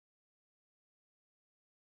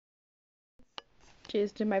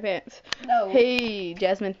jizzed in my pants. No. Hey,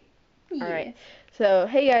 Jasmine. Yeah. Alright. So,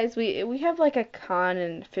 hey guys, we have like a con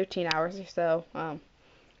in 15 hours or so.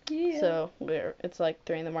 Yeah. So it's like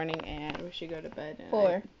 3 in the morning and we should go to bed.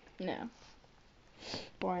 4. No.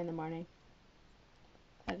 4 in the morning.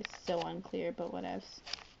 That is so unclear, but whatevs.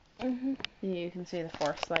 You can see the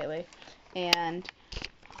 4 slightly. And,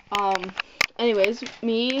 anyways,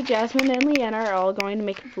 me, Jasmine, and Leanna are all going to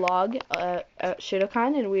make a vlog at Shuto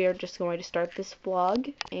Con, and we are just going to start this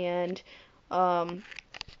vlog. And,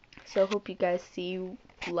 so hope you guys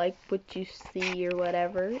like what you see or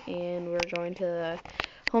whatever. And we're going to the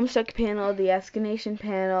Homestuck panel, the Ask-A-Nation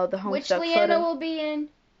panel, the Homestuck Which photo. Leanna will be in?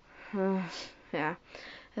 Yeah.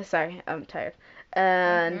 Sorry, I'm tired.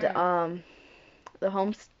 And, the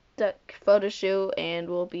Homestuck photo shoot, and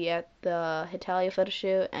we'll be at the Hetalia photo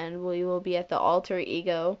shoot, and we will be at the Alter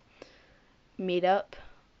Ego meetup,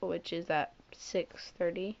 which is at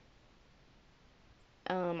 6:30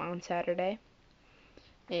 on Saturday.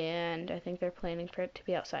 And I think they're planning for it to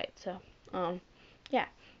be outside. So, yeah.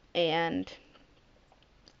 And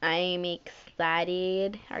I'm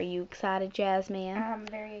excited. Are you excited, Jasmine? I'm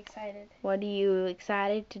very excited. What are you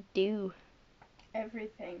excited to do?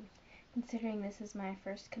 Everything. Considering this is my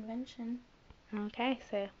first convention. Okay,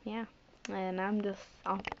 so, yeah. And I'm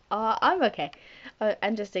okay.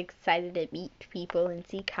 I'm just excited to meet people and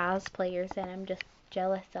see cosplayers that I'm just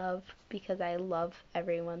jealous of because I love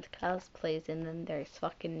everyone's cosplays and then there's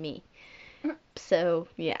fucking me. So,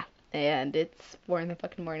 yeah. And it's 4 in the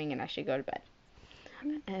fucking morning and I should go to bed.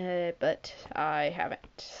 But I haven't.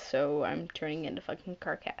 So I'm turning into fucking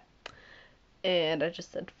Carcat. And I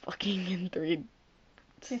just said fucking in 3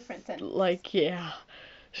 different sentences. Like, yeah.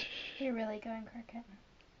 You're really going Carcat.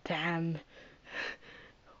 Damn.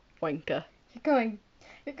 Wanker.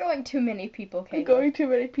 You're going too many people, Kate. I'm going too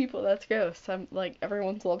many people, that's gross. I'm like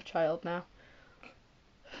everyone's love child now.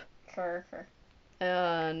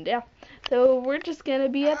 And yeah. So we're just gonna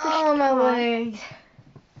be at the Oh, my legs.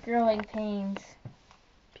 Growing pains.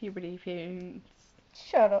 Puberty pains.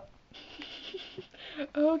 Shut up.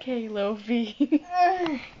 Okay, Lofi.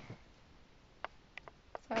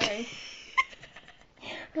 Sorry.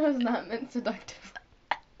 That was not meant seductive.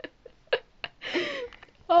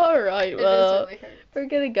 Alright, well, really hurt. we're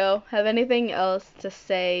gonna go. Have anything else to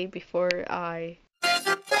say before I... There's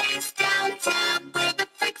a place downtown where the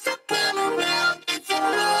freaks will come around. It's a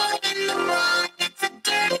hole in the wall. It's a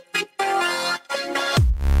dirty freak around.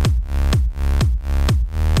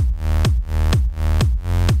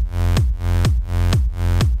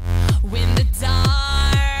 When the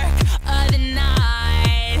dark of the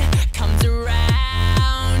night comes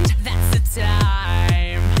around, that's the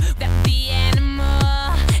time that the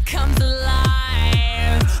animal comes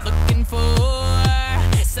alive, looking for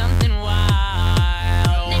something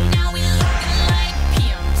wild. And now we looking like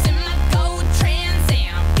pimps in my gold Trans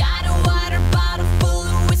Am. Got a water bottle full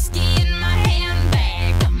of whiskey in my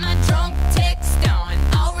handbag. Got my drunk text on,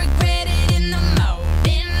 I'll regret it in the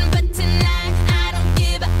morning. But tonight I don't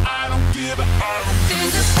give a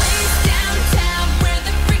There's a place downtown where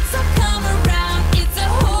the freaks all come around. It's a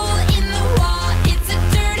hole in the wall. It's a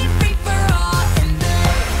dirty freak for all. And they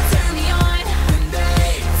turn me on when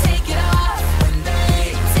they take it off. When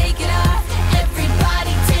they take it off,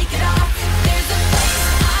 everybody take it off. There's a place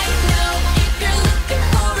I know if you're looking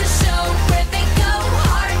for a show where they go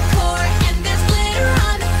hardcore and there's glitter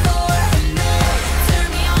on the floor. And they turn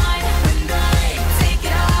me on when they take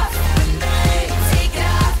it off. When they take it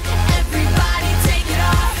off, everybody take it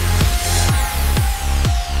off.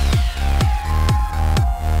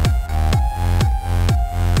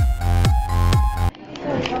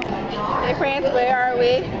 Hey friends, where are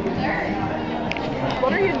we?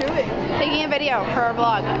 What are you doing? Taking a video for our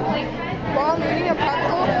vlog. While I'm eating a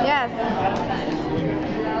pretzel? Yes.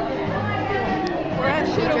 We're at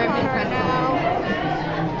Shuto Con right now.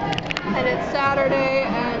 And it's Saturday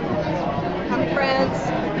and I'm friends.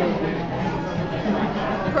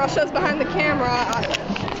 Russia's behind the camera,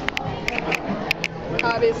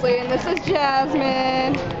 obviously. And this is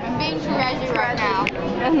Jasmine. I'm being trashy right now.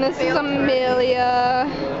 And this is Amelia.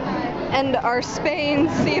 And our Spain,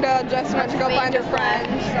 Sita, just went to go find her friend.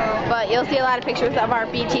 So But you'll see a lot of pictures of our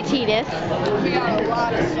BTT-ness. we got a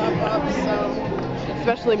lot of stuff up, so.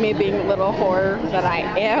 Especially me being a little whore that I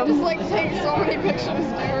Just am. like take so many pictures,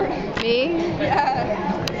 dude. Me? Yeah.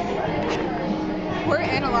 We're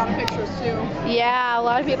in a lot of pictures too. Yeah, a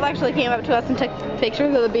lot of people actually came up to us and took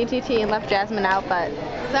pictures of the BTT and left Jasmine out, but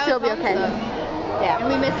she'll be okay. Yeah. And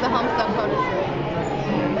we missed the Homestuck photo shoot.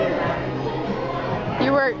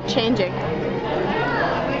 You were changing.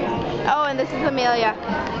 Oh, and this is Amelia.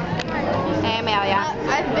 Hey, Amelia.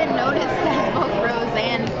 I've been noticed that both Rose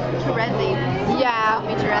and Terezi. Yeah.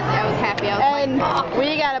 Me Terezi. I was happy. I was And like,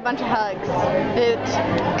 we got a bunch of hugs.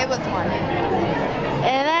 it was fun.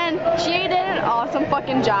 And then she did an awesome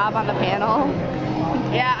fucking job on the panel.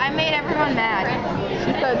 Yeah, I made everyone mad.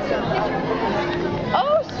 She said so.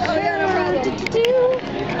 Oh, shit.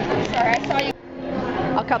 Sorry, I saw you.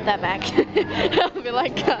 I'll cut that back. I'll be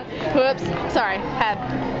like, whoops, sorry, had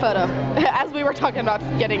photo. As we were talking about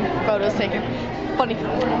getting photos taken. Funny.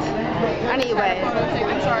 Anyways.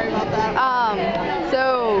 Sorry about that.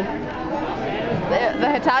 So the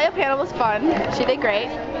Hetalia panel was fun. She did great.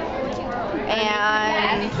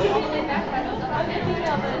 And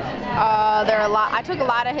there are I took a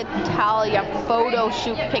lot of Hetalia photo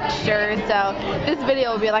shoot pictures, so this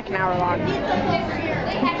video will be like an hour long.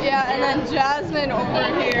 Yeah, and then Jasmine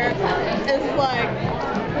over here is like,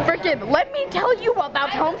 Freaking, let me tell you about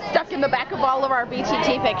Homestuck in the back of all of our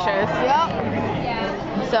BTT pictures. yep.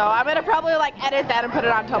 So I'm gonna probably like edit that and put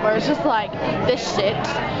it on Tumblr. It's just like this shit.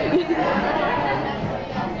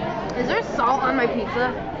 Is there salt on my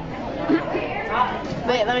pizza?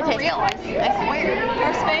 Wait, let me taste. Real, I swear.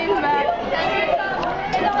 Our Spain's back.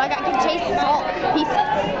 Like I can taste salt pieces.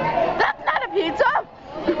 That's not a pizza.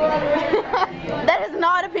 That is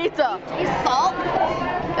not a pizza. Taste salt?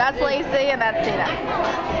 That's Lacey and that's Tina.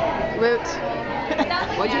 Woot.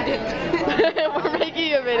 What'd you do? We're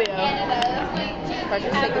making a video. Just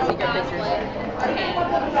take the secret pictures.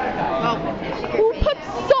 Who put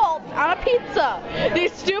salt on a pizza?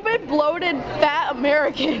 These stupid, bloated, fat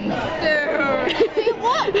Americans. Dude. See,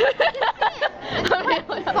 what?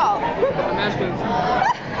 Salt.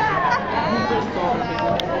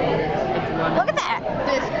 Look at that.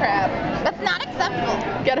 This crap. That's not acceptable.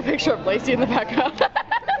 Got a picture of Lacey in the background.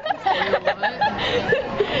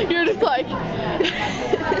 You're just like.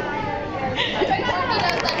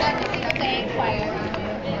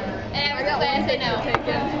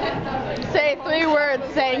 Say 3 words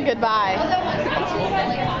saying goodbye. I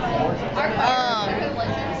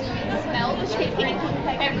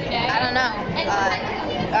don't know.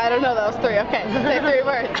 I don't know, that was 3. Okay, say 3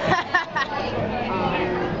 words.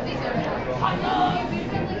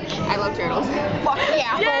 I love turtles. Fuck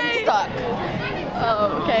yeah, Yay! Homestuck.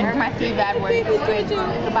 Oh, okay. They're my 3 bad words.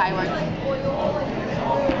 Goodbye words.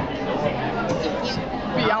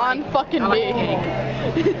 Beyond fucking me. You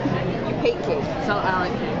hate cake. So I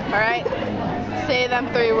like cake. Alright, say them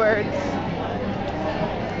 3 words.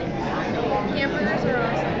 Hamburgers are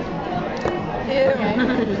awesome. Okay.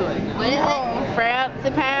 What is it? Fancy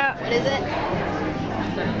pants. What is it?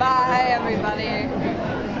 Bye, everybody.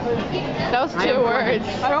 That was 2 words.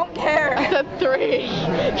 I don't care. I said 3.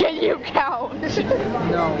 Can you count?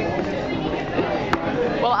 No.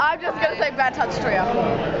 Well, I'm just gonna say Bad Touch Trio.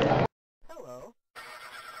 Hello.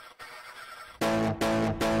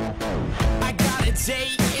 I got a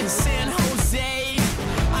date in San Jose.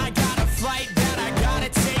 I got a flight that I gotta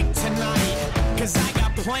take tonight. Cause I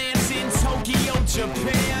got plans in Tokyo,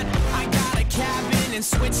 Japan. I got a cabin in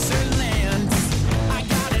Switzerland. I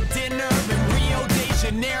got a dinner in Rio de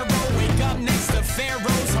Janeiro. Wake up next to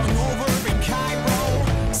Pharaohs, hungover in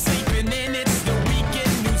Cairo. Sleeping in, it's the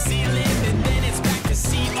weekend, New Zealand. And then it's back to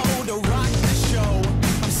CO to rock the show.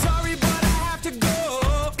 I'm sorry, but I have to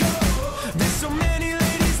go. There's so many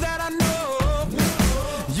ladies that I know.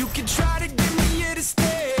 You can try to get me here to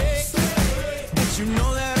stay, but you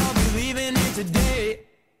know that I'll be leaving here today.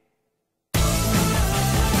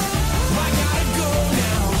 I gotta go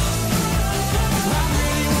now. I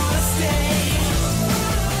really wanna stay,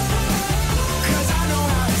 'cause I know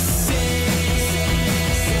how to say.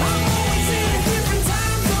 I'm always in a different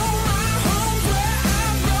time zone. My home's where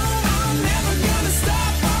I'm going. I'm never gonna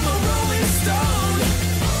stop. I'm a rolling stone.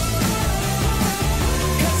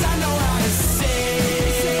 'Cause I know how to say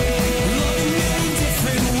love in many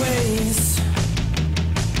different ways.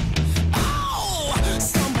 Oh,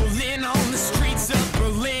 stumbling on the streets of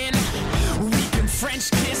Berlin. We can French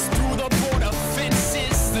kiss through the border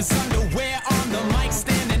fences. There's underwear on the mic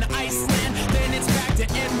stand in Iceland. Then it's back to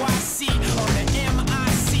NYC on the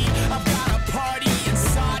MIC. I've got a party in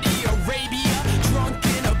Saudi Arabia. Drunk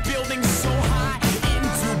in a building so high in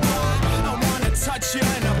Dubai. I wanna touch you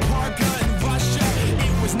in a parka in Russia.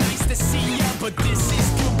 It was nice to see ya, but this is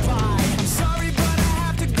goodbye. I'm sorry, but I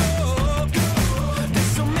have to go.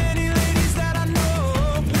 There's so many ladies that I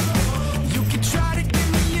know. You can try to get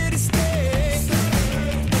me here to stay,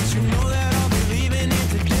 but you know that I'll be leaving here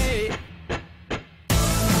today.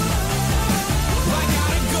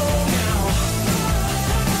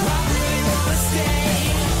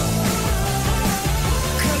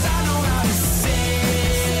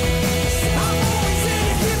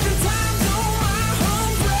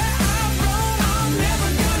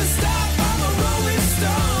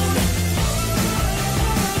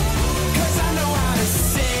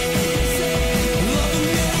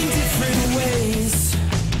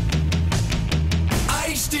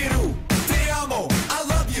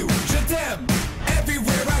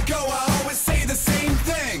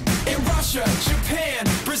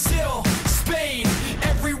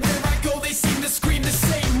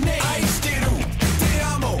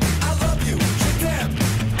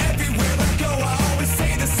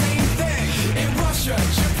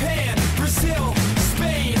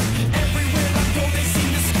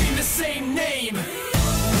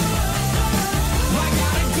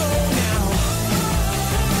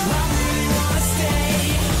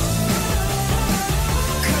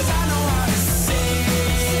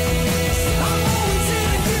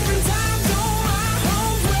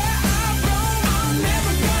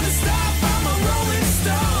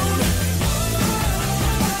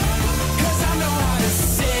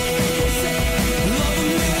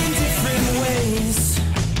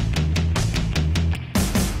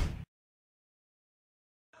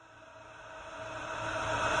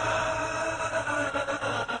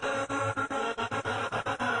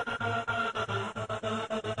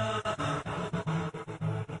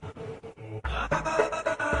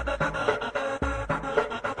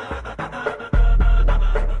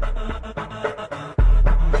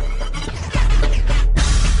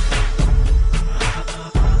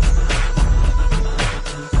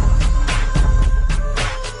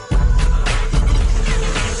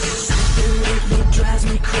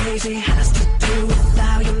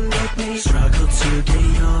 to get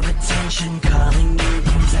your attention, calling you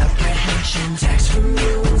these apprehensions. Text from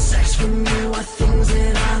you and sex from you are things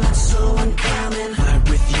that are not so uncommon. But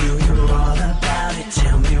with you, you're all about it.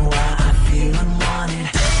 Tell me why I feel unwanted.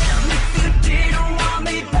 Damn, if you didn't want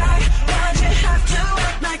me back, why'd you have to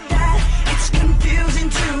act like that? It's confusing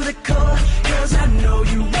to the core, cause I know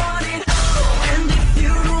you want it. And if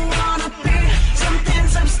you don't wanna be something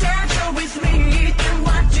substantial with me, then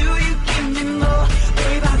why do you give me more?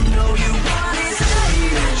 Babe, I know you want it. Say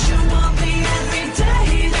that you want me every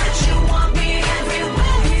day, that you want me every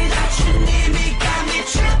way, that you need me, got me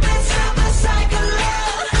tripping, super psycho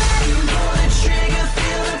love. You pull the trigger,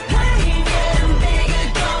 feel the pain, getting bigger,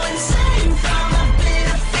 go insane from a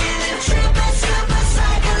bitter feeling, tripping, super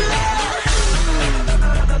psycho love.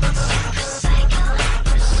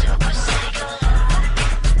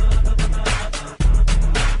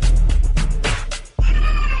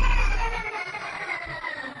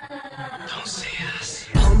 Don't see us.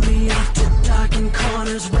 Pull me off to darkened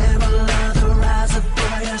corners where all other eyes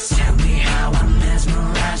avoid us. Tell me how I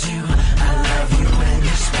mesmerize you. I love you when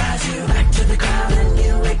you spaz you. Back to the crowd and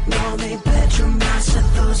you ignore me. Bedroom master,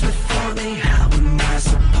 those before me. How am I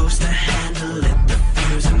supposed to handle it? The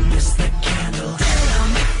fuse and miss the candle.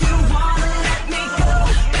 Damn, if you wanna let me go,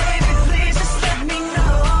 baby, please just let me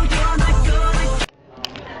know. You're not gonna.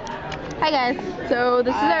 Hi guys, so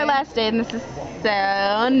this is our last day and this is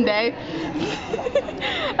Sunday.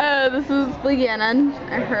 This is Leanna,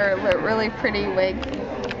 her really pretty wig.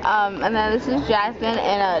 And then this is Jasmine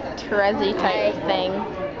in a Terezi type thing.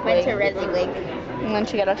 My Terezi wig. And then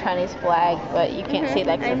she got a Chinese flag, but you can't see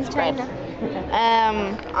that because it's red.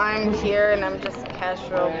 I'm here and I'm just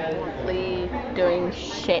casually doing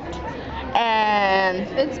shit. And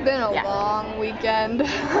It's been a Yeah. long weekend.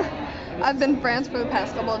 I've been in France for the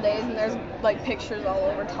past couple of days, and there's like pictures all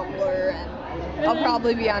over Tumblr, and I'll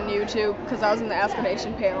probably be on YouTube because I was in the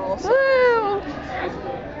Ask-A-Nation panel. So woo!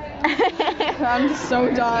 I'm just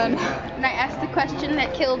so done. And I asked the question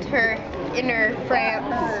that killed her inner France.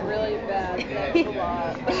 Hurt really bad. That's a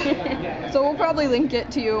lot. So we'll probably link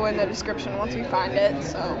it to you in the description once we find it.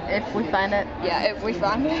 So If we find it, yeah, if we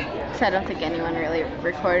find it. because I don't think anyone really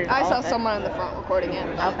recorded I all saw of it. someone in the front recording it.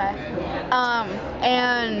 Okay.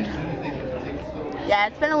 And yeah,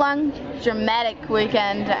 it's been a long, dramatic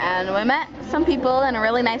weekend, and we met some people in a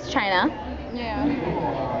really nice China. Yeah.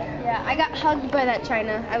 Yeah, I got hugged by that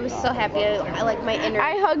China. I was so happy. I like my inner.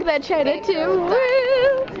 I hugged that China too.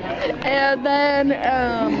 Woo! And then,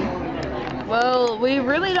 well, we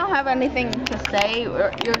really don't have anything to say.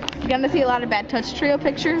 You're gonna see a lot of Bad Touch Trio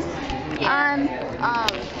pictures on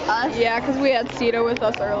us. Yeah, because we had Sita with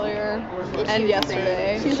us earlier and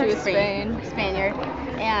yesterday. She's She from was Spain. Spaniard.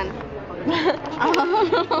 And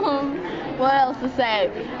what else to say?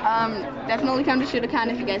 Definitely come to Shuto Con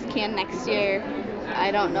if you guys can next year.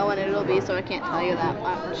 I don't know when it'll be, so I can't tell you that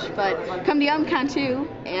much. But come to YumCon too,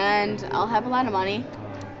 and I'll have a lot of money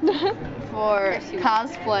for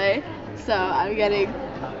cosplay. So I'm getting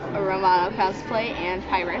a Romano cosplay and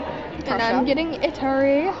pirate. And I'm getting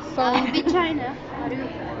Itari. I'll be China.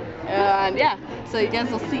 And yeah, so you guys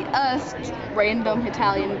will see us, random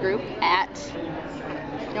Italian group, at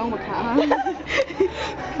Youma.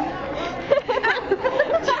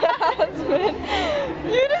 Jasmine,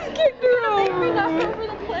 you just kicked her over. over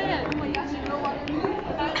the plant. Oh my gosh, you know what?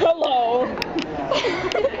 Hello.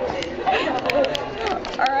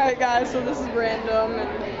 Alright guys, so this is random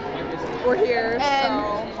and we're here, so.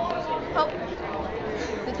 Hope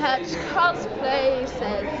the Touch cosplay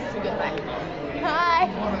says goodbye. Hi.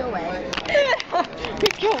 Go away.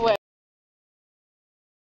 Go away.